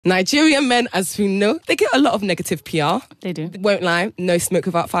Nigerian men, as we know, they get a lot of negative PR. They do. Won't lie, no smoke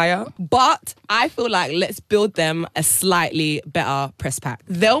without fire. But I feel like let's build them a slightly better press pack.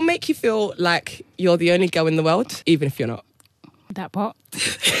 They'll make you feel like you're the only girl in the world, even if you're not. That part.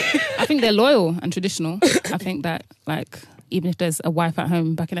 I think they're loyal and traditional. I think that, like, even if there's a wife at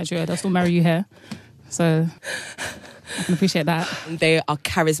home back in Nigeria, they'll still marry you here. So I can appreciate that. They are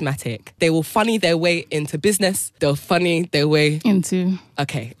charismatic. They will funny their way into business. They'll funny their way into...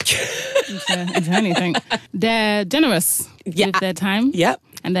 Okay. into anything. They're generous with their time. Yep.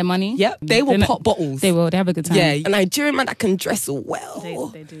 And their money. Yep. They will pop bottles. They will. They have a good time. Yeah. A Nigerian man that can dress well.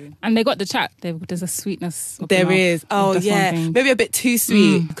 They do. And they got the chat. There's a sweetness. There is. Oh, yeah. Maybe a bit too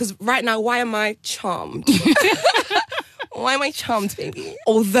sweet. Because right now, why am I charmed? Why am I charmed, baby?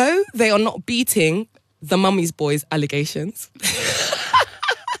 Although they are not beating the mummy's boys' allegations,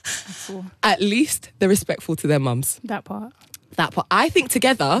 at least they're respectful to their mums. That part. I think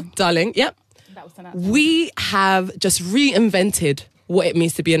together, darling, yep, we have just reinvented what it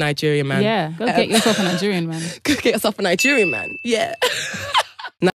means to be a Nigerian man. Yeah, go get yourself a Nigerian man. Go get yourself a Nigerian man, yeah.